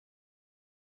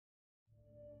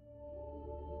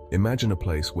Imagine a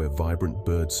place where vibrant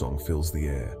birdsong fills the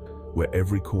air, where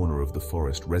every corner of the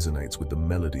forest resonates with the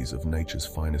melodies of nature's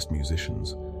finest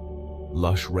musicians.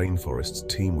 Lush rainforests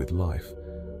teem with life,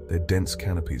 their dense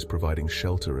canopies providing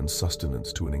shelter and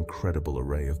sustenance to an incredible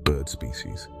array of bird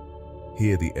species.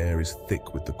 Here the air is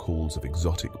thick with the calls of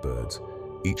exotic birds,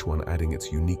 each one adding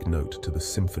its unique note to the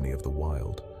symphony of the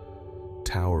wild.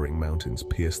 Towering mountains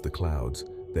pierce the clouds,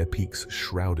 their peaks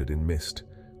shrouded in mist,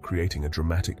 creating a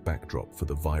dramatic backdrop for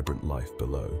the vibrant life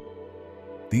below.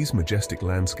 These majestic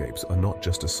landscapes are not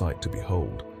just a sight to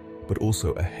behold, but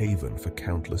also a haven for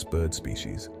countless bird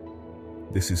species.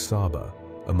 This is Sabah,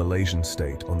 a Malaysian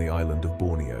state on the island of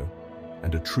Borneo,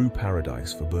 and a true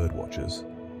paradise for birdwatchers.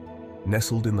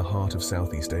 Nestled in the heart of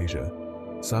Southeast Asia,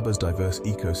 Sabah's diverse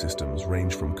ecosystems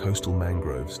range from coastal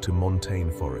mangroves to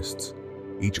montane forests,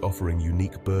 each offering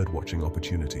unique birdwatching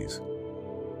opportunities.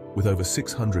 With over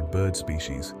 600 bird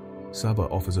species, Sabah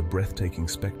offers a breathtaking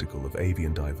spectacle of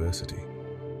avian diversity.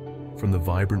 From the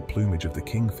vibrant plumage of the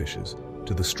kingfishers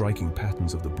to the striking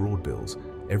patterns of the broadbills,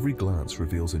 every glance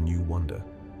reveals a new wonder.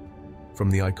 From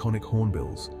the iconic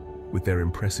hornbills, with their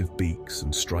impressive beaks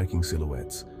and striking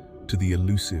silhouettes, to the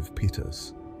elusive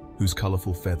pittas, whose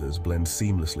colorful feathers blend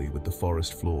seamlessly with the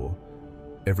forest floor,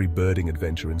 every birding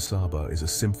adventure in Sabah is a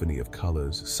symphony of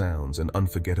colors, sounds, and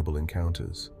unforgettable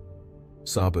encounters.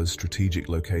 Sabah's strategic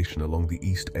location along the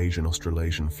East Asian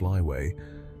Australasian flyway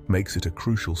makes it a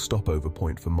crucial stopover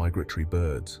point for migratory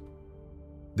birds.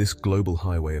 This global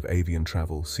highway of avian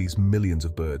travel sees millions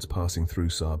of birds passing through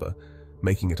Sabah,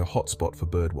 making it a hotspot for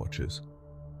birdwatchers.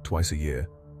 Twice a year,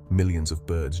 millions of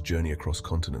birds journey across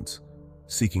continents,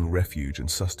 seeking refuge and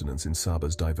sustenance in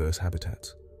Sabah's diverse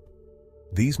habitats.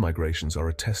 These migrations are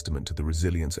a testament to the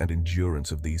resilience and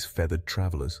endurance of these feathered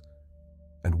travelers,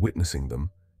 and witnessing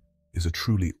them is a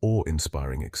truly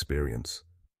awe-inspiring experience.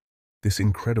 This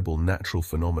incredible natural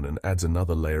phenomenon adds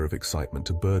another layer of excitement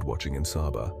to birdwatching in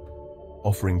Sabah,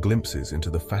 offering glimpses into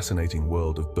the fascinating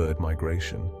world of bird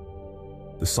migration.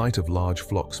 The sight of large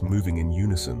flocks moving in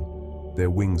unison, their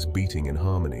wings beating in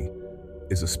harmony,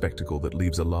 is a spectacle that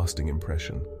leaves a lasting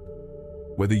impression.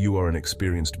 Whether you are an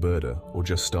experienced birder or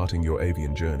just starting your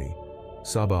avian journey,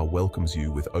 Sabah welcomes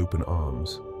you with open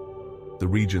arms. The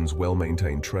region's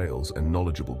well-maintained trails and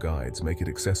knowledgeable guides make it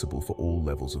accessible for all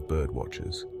levels of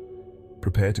birdwatchers.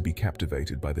 Prepare to be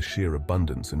captivated by the sheer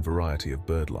abundance and variety of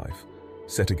bird life,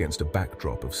 set against a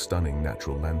backdrop of stunning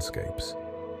natural landscapes.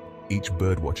 Each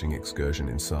birdwatching excursion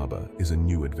in Sabah is a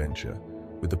new adventure,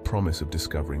 with the promise of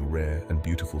discovering rare and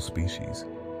beautiful species.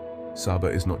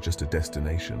 Sabah is not just a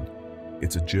destination,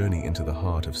 it's a journey into the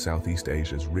heart of Southeast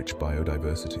Asia's rich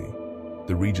biodiversity.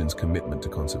 The region's commitment to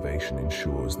conservation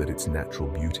ensures that its natural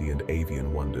beauty and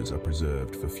avian wonders are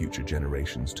preserved for future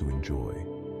generations to enjoy.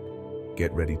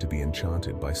 Get ready to be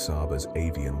enchanted by Sabah's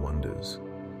avian wonders.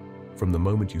 From the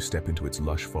moment you step into its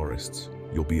lush forests,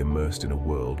 you'll be immersed in a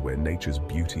world where nature's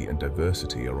beauty and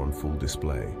diversity are on full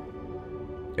display.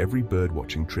 Every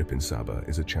birdwatching trip in Sabah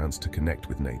is a chance to connect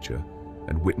with nature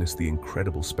and witness the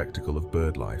incredible spectacle of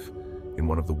bird life in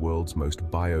one of the world's most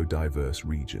biodiverse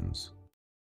regions.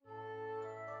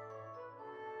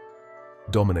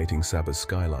 Dominating Sabah's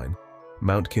skyline,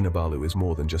 Mount Kinabalu is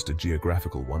more than just a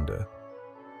geographical wonder.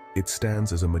 It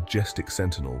stands as a majestic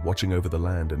sentinel watching over the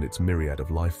land and its myriad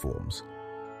of life forms.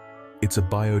 It's a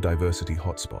biodiversity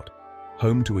hotspot,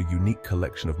 home to a unique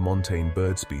collection of montane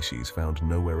bird species found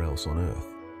nowhere else on Earth.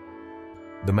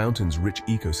 The mountain's rich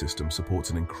ecosystem supports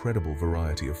an incredible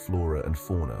variety of flora and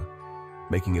fauna,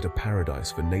 making it a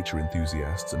paradise for nature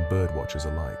enthusiasts and birdwatchers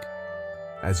alike.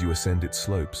 As you ascend its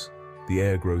slopes, the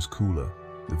air grows cooler,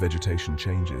 the vegetation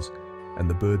changes, and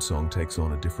the birdsong takes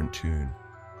on a different tune.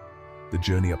 The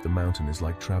journey up the mountain is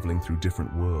like traveling through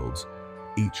different worlds,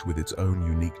 each with its own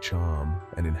unique charm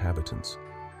and inhabitants.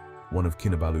 One of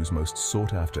Kinabalu's most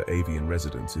sought-after avian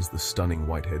residents is the stunning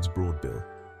Whitehead's Broadbill.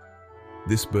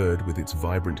 This bird, with its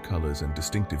vibrant colors and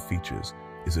distinctive features,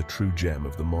 is a true gem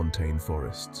of the montane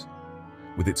forests.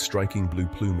 With its striking blue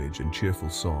plumage and cheerful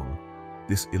song,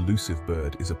 this elusive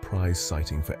bird is a prize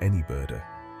sighting for any birder.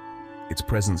 Its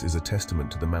presence is a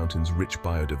testament to the mountain's rich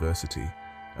biodiversity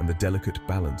and the delicate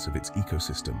balance of its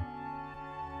ecosystem.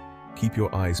 Keep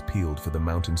your eyes peeled for the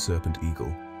mountain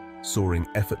serpent-eagle, soaring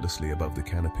effortlessly above the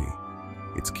canopy,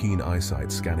 its keen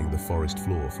eyesight scanning the forest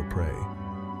floor for prey.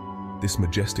 This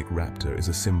majestic raptor is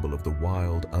a symbol of the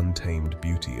wild, untamed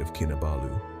beauty of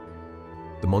Kinabalu.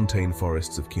 The montane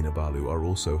forests of Kinabalu are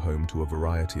also home to a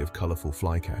variety of colorful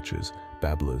flycatchers,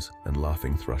 babblers, and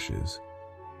laughing thrushes.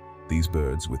 These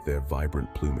birds, with their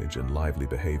vibrant plumage and lively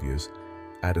behaviors,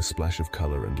 add a splash of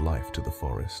color and life to the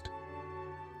forest.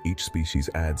 Each species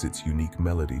adds its unique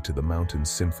melody to the mountain's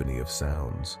symphony of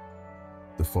sounds.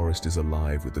 The forest is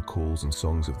alive with the calls and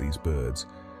songs of these birds,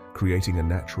 creating a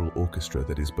natural orchestra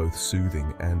that is both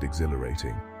soothing and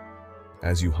exhilarating.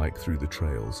 As you hike through the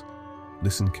trails,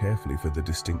 listen carefully for the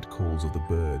distinct calls of the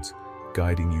birds,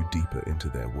 guiding you deeper into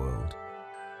their world.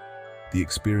 The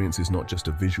experience is not just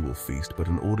a visual feast, but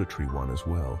an auditory one as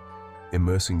well,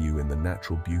 immersing you in the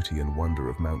natural beauty and wonder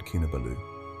of Mount Kinabalu.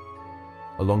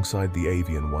 Alongside the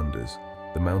avian wonders,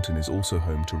 the mountain is also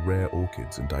home to rare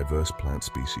orchids and diverse plant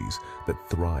species that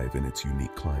thrive in its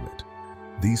unique climate.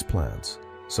 These plants,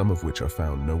 some of which are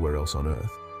found nowhere else on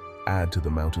Earth, add to the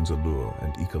mountain's allure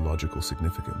and ecological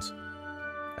significance.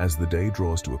 As the day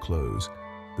draws to a close,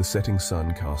 the setting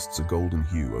sun casts a golden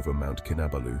hue over Mount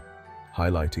Kinabalu,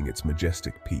 highlighting its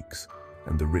majestic peaks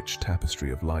and the rich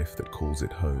tapestry of life that calls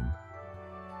it home.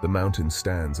 The mountain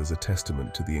stands as a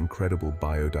testament to the incredible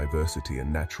biodiversity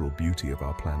and natural beauty of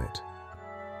our planet.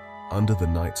 Under the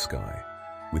night sky,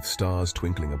 with stars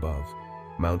twinkling above,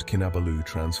 Mount Kinabalu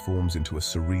transforms into a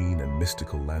serene and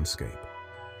mystical landscape.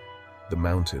 The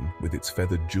mountain, with its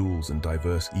feathered jewels and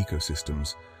diverse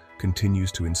ecosystems,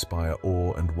 continues to inspire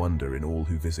awe and wonder in all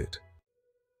who visit.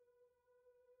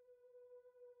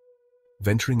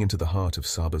 Venturing into the heart of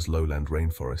Sabah's lowland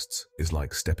rainforests is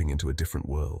like stepping into a different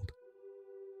world.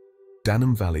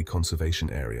 Danum Valley Conservation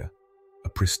Area, a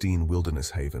pristine wilderness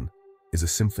haven, is a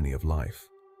symphony of life,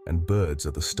 and birds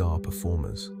are the star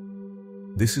performers.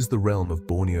 This is the realm of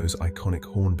Borneo's iconic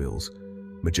hornbills,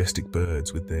 majestic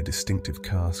birds with their distinctive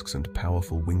casques and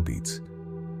powerful wing beats.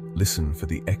 Listen for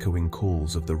the echoing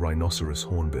calls of the rhinoceros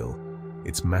hornbill,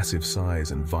 its massive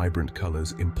size and vibrant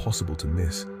colors impossible to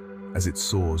miss as it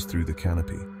soars through the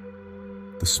canopy.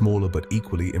 The smaller but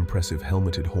equally impressive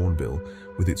helmeted hornbill,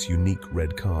 with its unique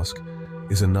red casque,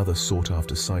 is another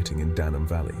sought-after sighting in Danum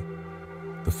Valley.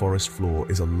 The forest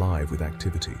floor is alive with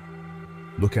activity.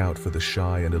 Look out for the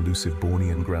shy and elusive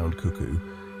Bornean ground cuckoo,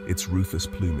 its rufous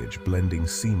plumage blending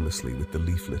seamlessly with the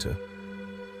leaf litter.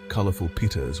 Colorful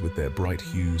pittas with their bright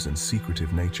hues and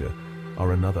secretive nature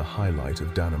are another highlight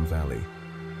of Danum Valley.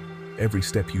 Every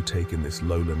step you take in this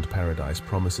lowland paradise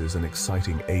promises an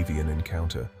exciting avian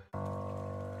encounter.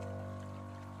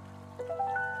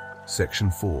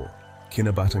 Section 4.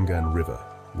 Kinabatangan River,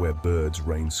 where birds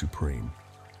reign supreme.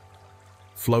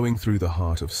 Flowing through the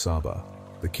heart of Sabah,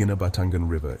 the Kinabatangan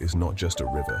River is not just a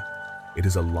river, it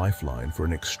is a lifeline for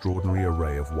an extraordinary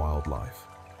array of wildlife.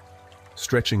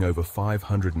 Stretching over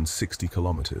 560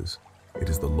 kilometers, it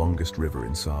is the longest river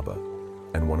in Sabah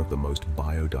and one of the most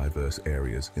biodiverse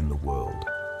areas in the world.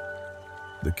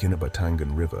 The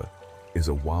Kinabatangan River is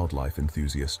a wildlife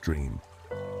enthusiast's dream.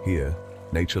 Here,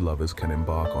 nature lovers can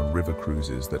embark on river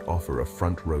cruises that offer a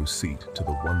front-row seat to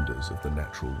the wonders of the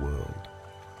natural world.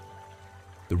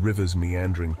 The river's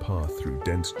meandering path through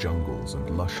dense jungles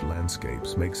and lush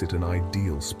landscapes makes it an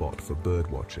ideal spot for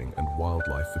birdwatching and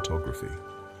wildlife photography.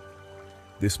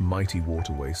 This mighty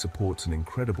waterway supports an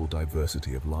incredible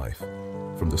diversity of life,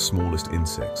 from the smallest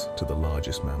insects to the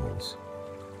largest mammals.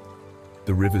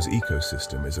 The river's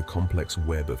ecosystem is a complex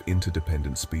web of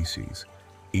interdependent species,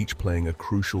 each playing a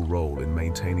crucial role in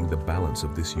maintaining the balance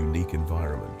of this unique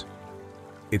environment.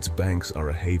 Its banks are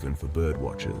a haven for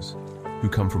birdwatchers, who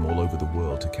come from all over the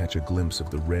world to catch a glimpse of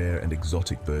the rare and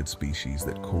exotic bird species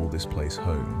that call this place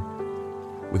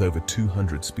home. With over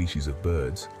 200 species of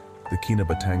birds, the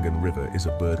Kinabatangan River is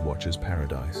a birdwatcher's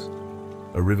paradise.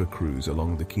 A river cruise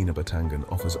along the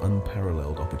Kinabatangan offers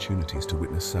unparalleled opportunities to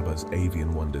witness Sabah's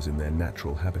avian wonders in their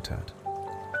natural habitat.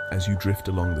 As you drift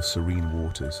along the serene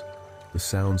waters, the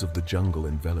sounds of the jungle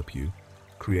envelop you,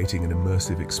 creating an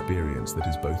immersive experience that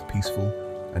is both peaceful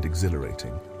and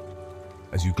exhilarating.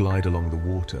 As you glide along the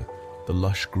water, the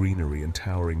lush greenery and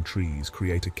towering trees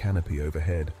create a canopy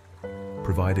overhead,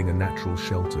 providing a natural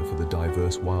shelter for the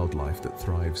diverse wildlife that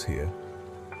thrives here.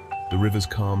 The river's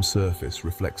calm surface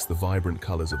reflects the vibrant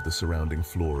colors of the surrounding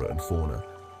flora and fauna,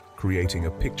 creating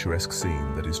a picturesque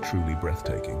scene that is truly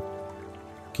breathtaking.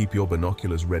 Keep your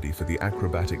binoculars ready for the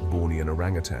acrobatic Bornean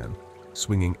orangutan,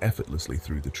 swinging effortlessly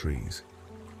through the trees.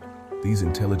 These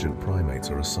intelligent primates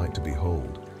are a sight to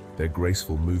behold, their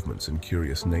graceful movements and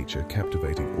curious nature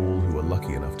captivating all who are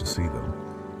lucky enough to see them.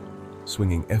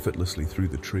 Swinging effortlessly through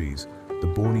the trees, the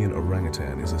Bornean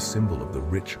orangutan is a symbol of the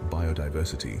rich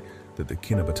biodiversity that the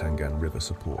Kinabatangan River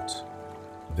supports.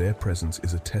 Their presence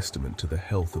is a testament to the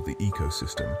health of the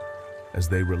ecosystem, as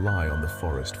they rely on the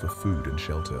forest for food and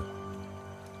shelter.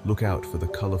 Look out for the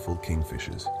colorful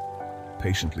kingfishers,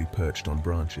 patiently perched on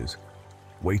branches,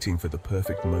 waiting for the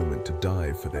perfect moment to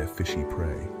dive for their fishy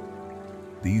prey.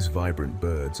 These vibrant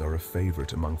birds are a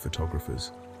favorite among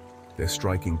photographers, their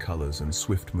striking colors and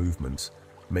swift movements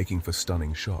making for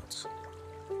stunning shots.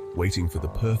 Waiting for the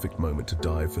perfect moment to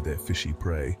dive for their fishy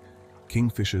prey,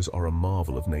 kingfishers are a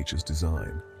marvel of nature's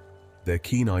design. Their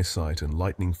keen eyesight and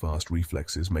lightning-fast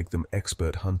reflexes make them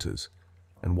expert hunters,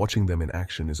 and watching them in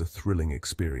action is a thrilling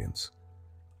experience.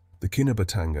 The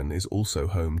Kinabatangan is also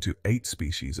home to 8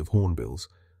 species of hornbills,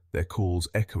 their calls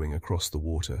echoing across the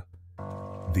water.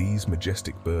 These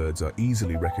majestic birds are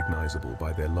easily recognizable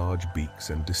by their large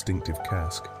beaks and distinctive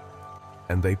casque,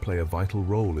 and they play a vital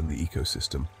role in the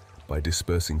ecosystem by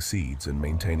dispersing seeds and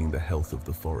maintaining the health of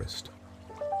the forest.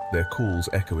 Their calls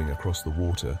echoing across the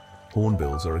water,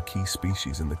 hornbills are a key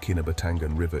species in the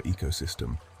Kinabatangan River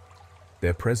ecosystem.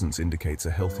 Their presence indicates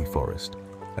a healthy forest,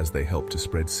 as they help to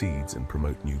spread seeds and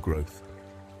promote new growth.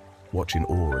 Watch in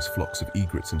awe as flocks of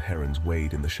egrets and herons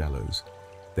wade in the shallows,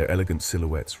 their elegant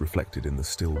silhouettes reflected in the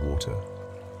still water.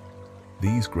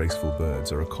 These graceful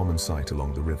birds are a common sight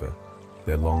along the river,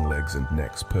 their long legs and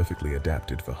necks perfectly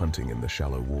adapted for hunting in the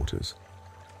shallow waters.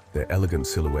 Their elegant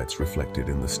silhouettes reflected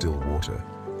in the still water,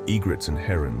 egrets and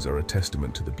herons are a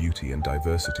testament to the beauty and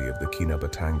diversity of the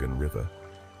Kinabatangan River.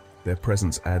 Their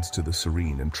presence adds to the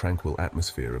serene and tranquil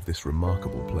atmosphere of this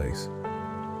remarkable place.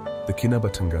 The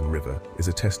Kinabatangan River is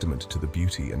a testament to the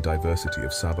beauty and diversity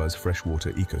of Sabah's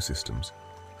freshwater ecosystems.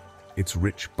 Its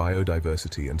rich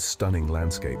biodiversity and stunning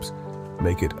landscapes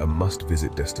make it a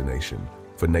must-visit destination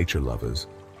for nature lovers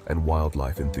and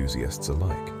wildlife enthusiasts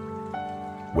alike.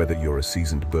 Whether you're a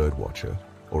seasoned birdwatcher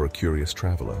or a curious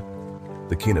traveler,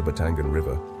 the Kinabatangan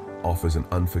River offers an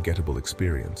unforgettable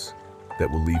experience that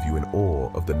will leave you in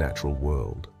awe of the natural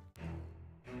world.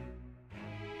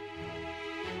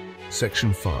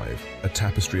 Section 5, a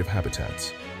tapestry of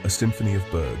habitats, a symphony of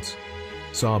birds.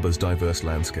 Sabah's diverse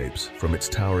landscapes, from its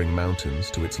towering mountains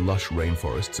to its lush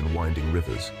rainforests and winding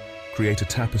rivers, create a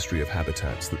tapestry of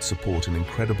habitats that support an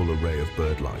incredible array of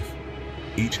bird life.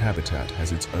 Each habitat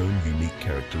has its own unique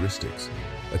characteristics,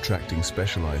 attracting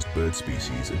specialized bird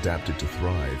species adapted to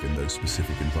thrive in those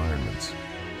specific environments.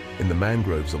 In the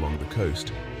mangroves along the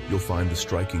coast, you'll find the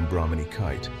striking Brahminy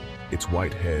kite, its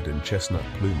white head and chestnut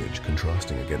plumage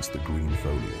contrasting against the green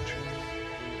foliage.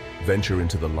 Venture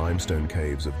into the limestone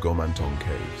caves of Gomantong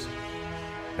Caves,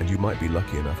 and you might be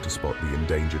lucky enough to spot the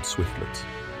endangered swiftlets,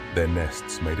 their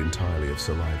nests made entirely of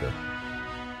saliva.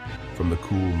 From the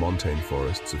cool montane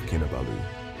forests of Kinabalu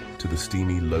to the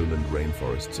steamy lowland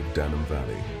rainforests of Danum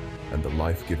Valley and the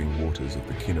life-giving waters of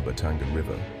the Kinabatangan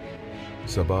River,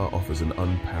 Sabah offers an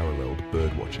unparalleled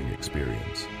birdwatching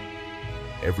experience.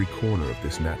 Every corner of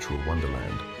this natural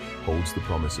wonderland holds the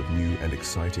promise of new and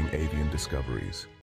exciting avian discoveries.